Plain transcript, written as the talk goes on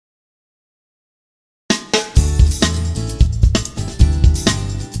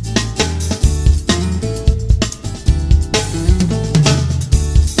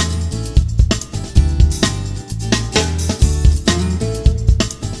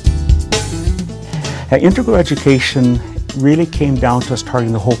Integral education really came down to us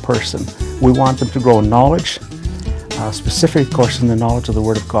targeting the whole person. We want them to grow in knowledge, specifically, of course, in the knowledge of the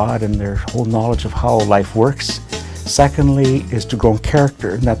Word of God and their whole knowledge of how life works. Secondly, is to grow in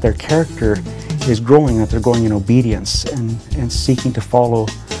character, and that their character is growing, that they're growing in obedience and seeking to follow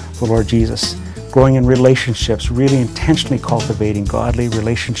the Lord Jesus. Growing in relationships, really intentionally cultivating godly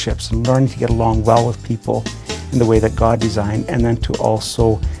relationships and learning to get along well with people in the way that God designed, and then to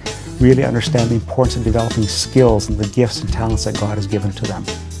also really understand the importance of developing skills and the gifts and talents that God has given to them.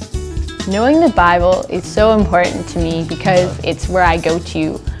 Knowing the Bible is so important to me because it's where I go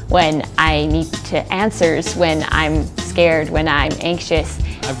to when I need answers, when I'm scared, when I'm anxious.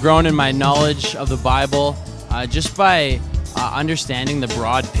 I've grown in my knowledge of the Bible just by understanding the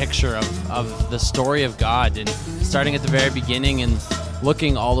broad picture of the story of God, and starting at the very beginning and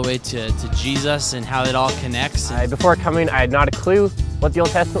looking all the way to Jesus and how it all connects. Before coming, I had not a clue what the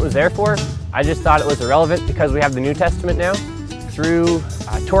Old Testament was there for. I just thought it was irrelevant because we have the New Testament now. Through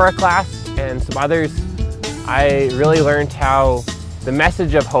Torah class and some others, I really learned how the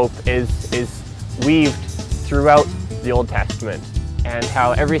message of hope is weaved throughout the Old Testament, and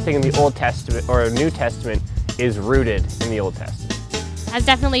how everything in the Old Testament or New Testament is rooted in the Old Testament. Has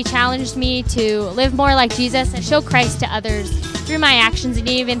definitely challenged me to live more like Jesus and show Christ to others through my actions and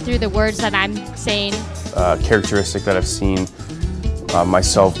even through the words that I'm saying. A characteristic that I've seen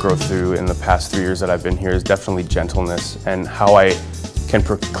myself grow through in the past 3 years that I've been here is definitely gentleness, and how I can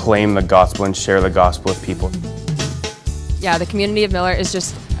proclaim the gospel and share the gospel with people. Yeah, the community of Millar is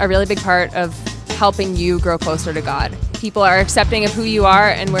just a really big part of helping you grow closer to God. People are accepting of who you are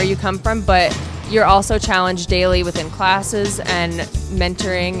and where you come from, but you're also challenged daily within classes and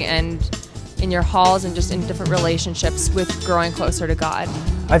mentoring and in your halls and just in different relationships with growing closer to God.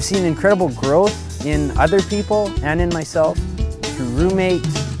 I've seen incredible growth in other people and in myself through roommate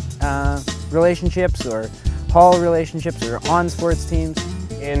relationships or hall relationships or on sports teams.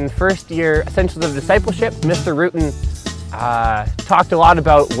 In first year Essentials of Discipleship, Mr. Rutan talked a lot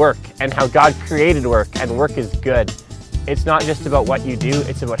about work and how God created work, and work is good. It's not just about what you do,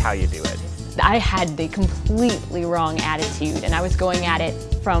 it's about how you do it. I had the completely wrong attitude, and I was going at it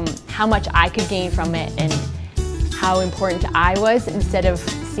from how much I could gain from it and how important I was, instead of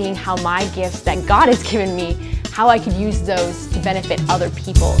seeing how my gifts that God has given me, how I could use those to benefit other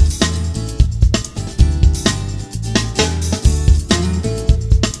people.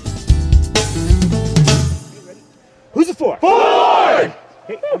 Who's it for? Forward!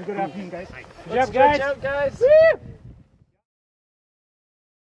 Hey, have a good afternoon, guys. Good job, guys.